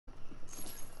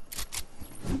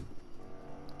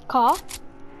Car?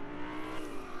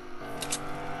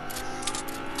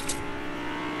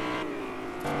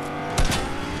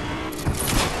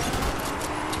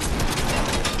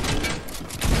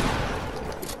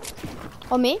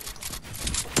 On me?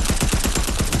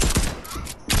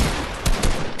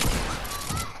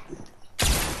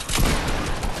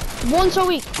 One so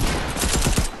weak.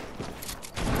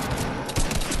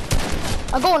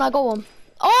 I got one.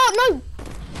 Oh no!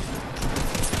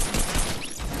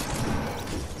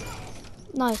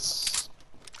 Nice.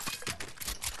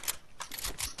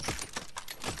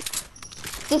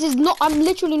 This is not, I'm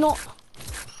literally not.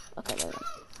 Okay, there we go.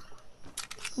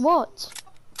 What?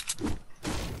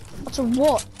 What's a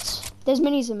what? There's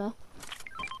minis in there.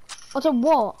 What's a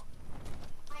what?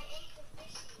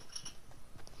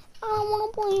 I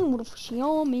wanna play with a fishy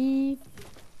on me.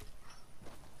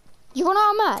 You run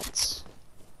out of mats?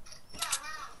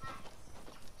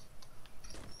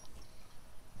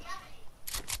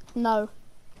 No.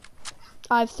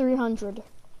 I have 300.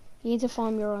 You need to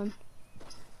find your own.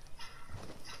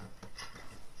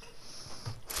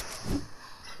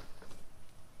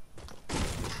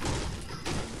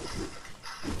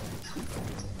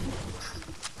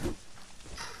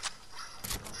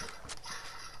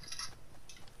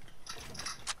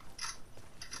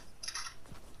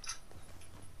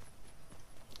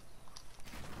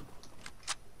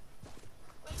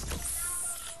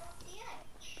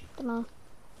 Dunno.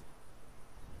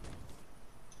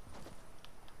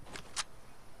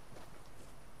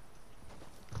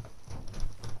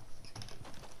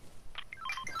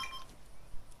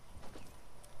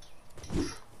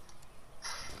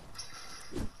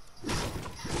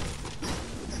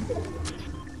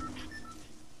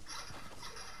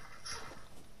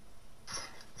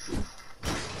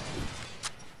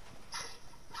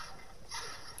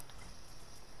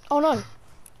 Oh no.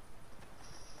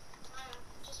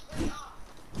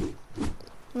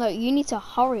 No, you need to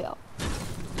hurry up.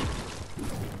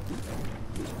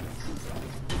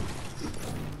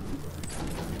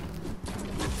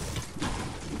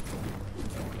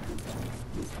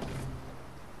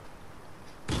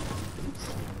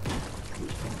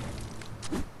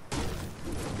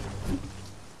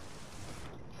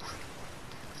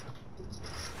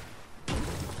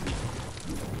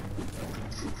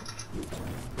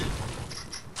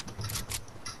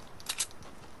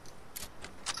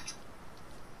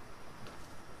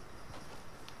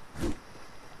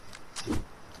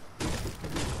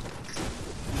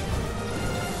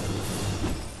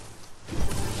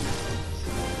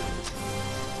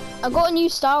 I got a new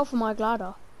style for my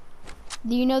glider.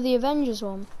 Do you know the Avengers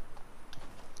one?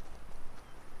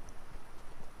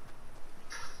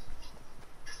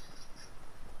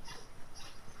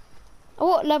 Oh,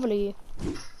 what level are you?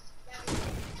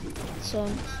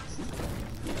 Same.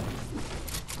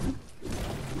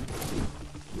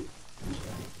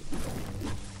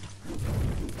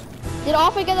 Did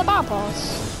Arthur get the battle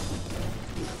pass?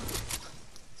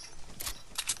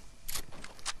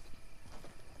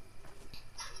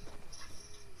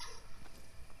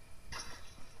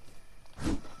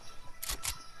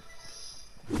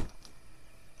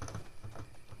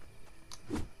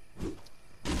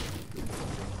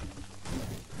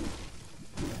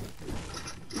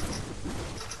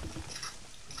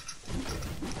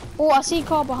 Oh, I see a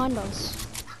car behind us.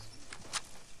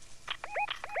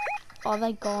 Oh,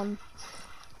 they're gone.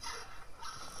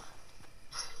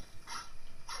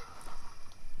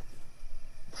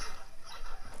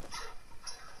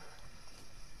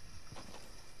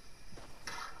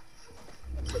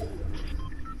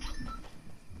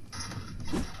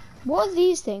 What are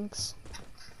these things?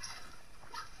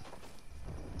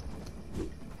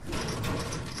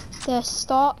 They're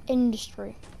Start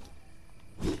Industry.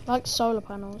 Like solar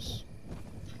panels.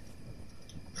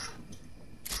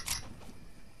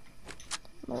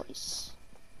 Nice.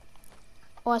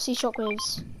 Oh, I see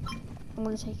shockwaves. I'm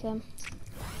gonna take them.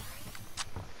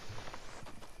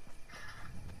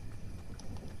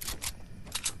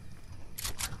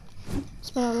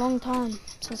 It's been a long time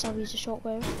since I've used a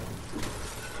shockwave.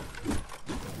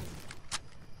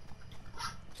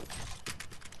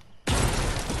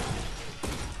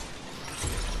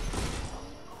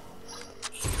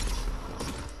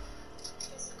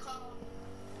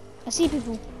 I see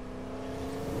people.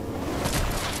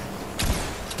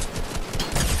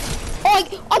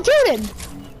 Oh, I killed him!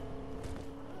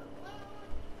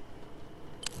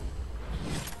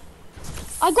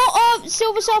 I got a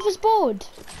silver surface board.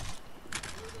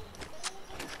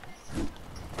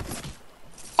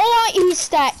 Alright, he's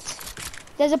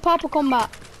stacked. There's a purple combat.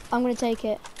 I'm gonna take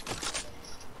it.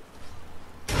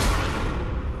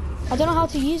 I don't know how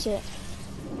to use it.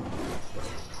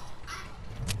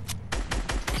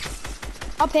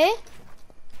 Up here?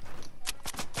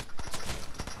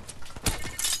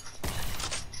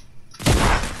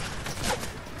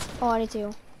 Oh, I need to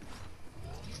heal.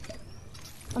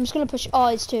 I'm just gonna push. Oh,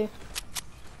 it's 2.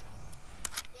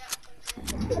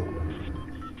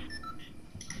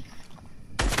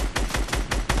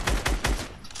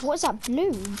 What is that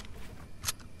blue?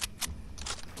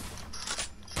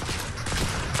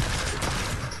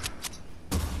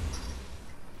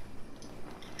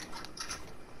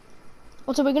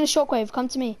 Otto, we're gonna shockwave. Come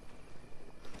to me.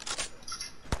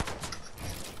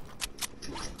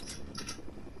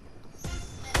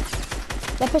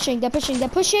 They're pushing. They're pushing. They're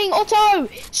pushing. Otto,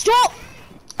 stop!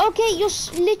 Okay, you're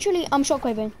literally. I'm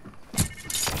shockwaving.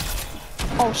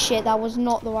 Oh shit, that was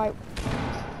not the right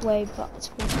way, but it's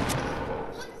cool.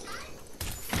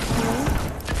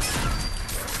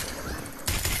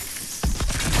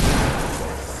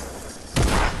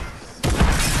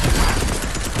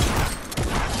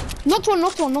 Not one,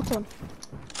 not one, not one.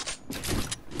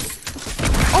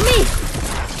 On me!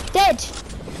 Dead!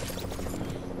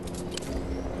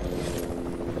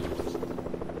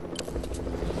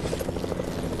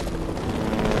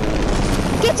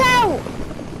 Get out!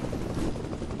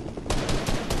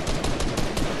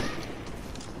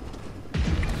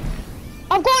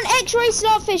 I've got an X-ray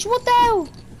starfish, what the hell?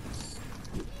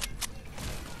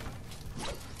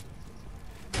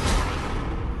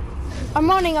 I'm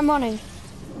running, I'm running.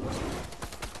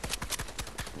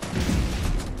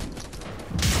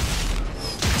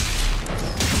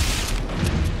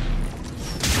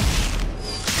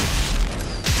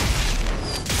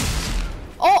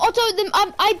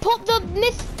 I popped the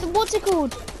myth, what's it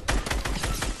called?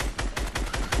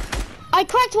 I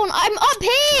cracked one, I'm up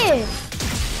here!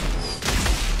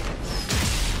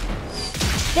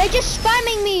 They're just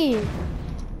spamming me!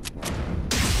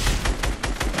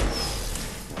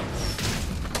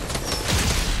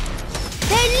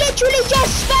 They're literally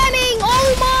just spamming,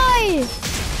 oh my!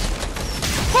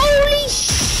 Holy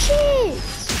shit!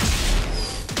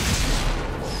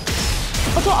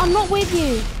 Otto, I'm not with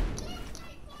you.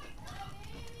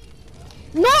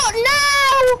 Not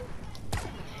now!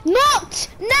 Not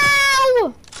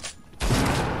now!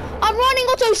 I'm running,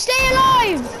 Otto, stay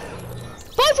alive!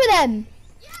 Both of them!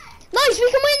 Nice,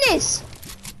 we can win this!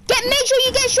 Make sure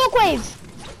you get shockwave!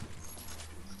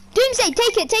 Doomsday,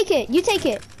 take it, you take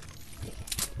it.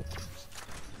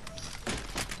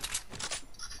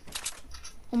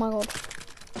 Oh my god.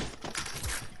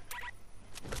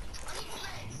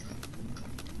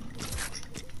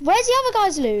 Where's the other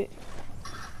guy's loot?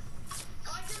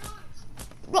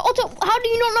 Otto, how do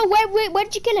you not know where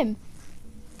did you kill him?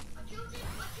 I killed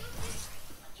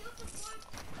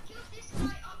this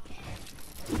guy up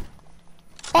here.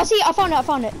 Oh, see, I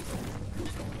found it.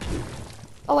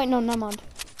 Oh wait, no, never mind.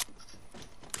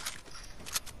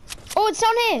 Oh, it's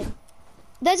down here.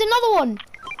 There's another one.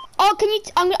 Oh, can you?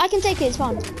 I can take it. It's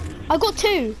fine. I got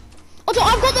 2. Otto,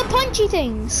 I've got the punchy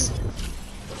things.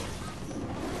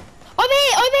 Over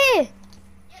here.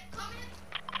 Yeah, come in.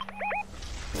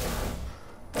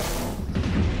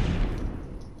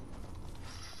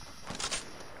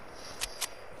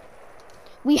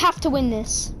 We have to win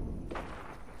this.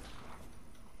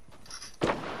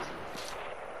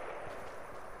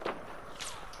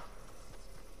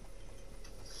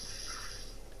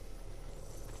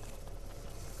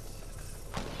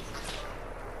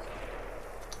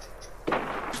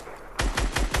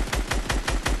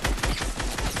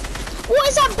 What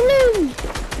is that blue?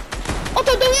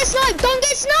 Otto, don't get sniped! Don't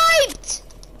get sniped!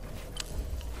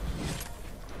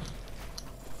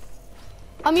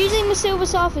 I'm using the silver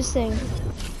surface thing.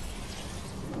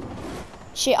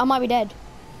 Shit, I might be dead.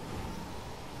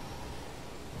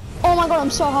 Oh my god,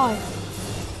 I'm so high.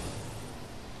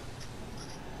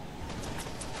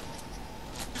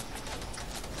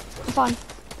 I'm fine.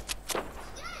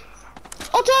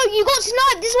 Otto, you got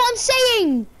sniped! This is what I'm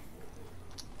saying!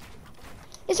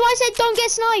 That's why I said don't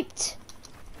get sniped.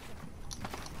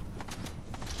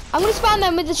 I'm gonna spam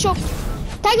them with the shock.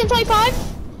 Tag them 25.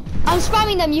 I'm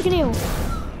spamming them, you can heal.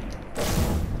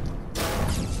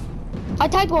 I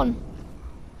tagged one.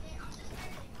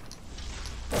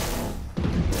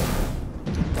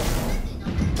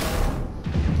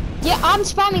 Yeah, I'm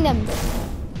spamming them.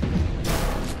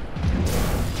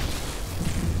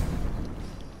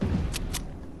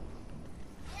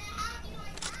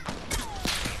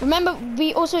 Remember,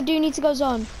 we also do need to go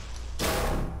zone.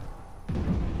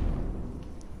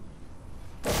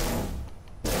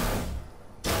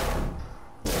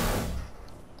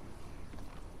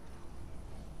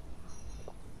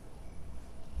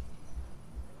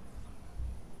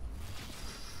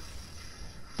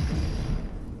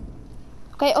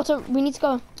 Okay, Otto, we need to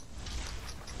go.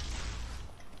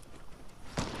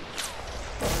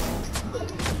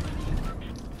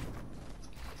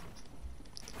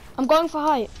 going for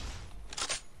height.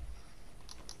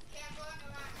 Yeah, I'm going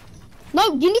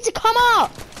around. No, you need to come up.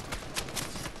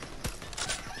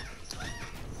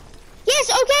 Yes,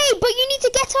 okay, but you need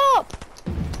to get up.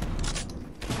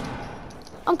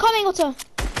 I'm coming, Otto.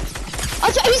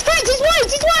 Otto, he's cracked, he's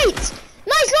white.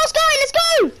 Nice, last guy, let's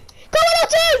go. Come on,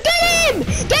 Otto, get him.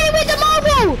 Get him with the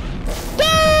marble.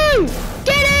 Go,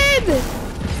 get him.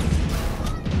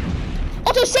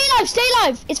 Otto, stay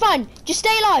alive. It's fine, just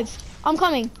stay alive. I'm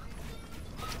coming.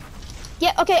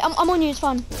 Yeah, okay, I'm on you, it's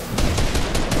fine.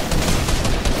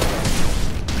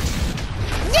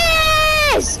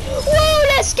 Yes! Woo,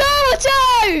 let's go,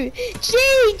 Otto!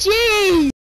 GG!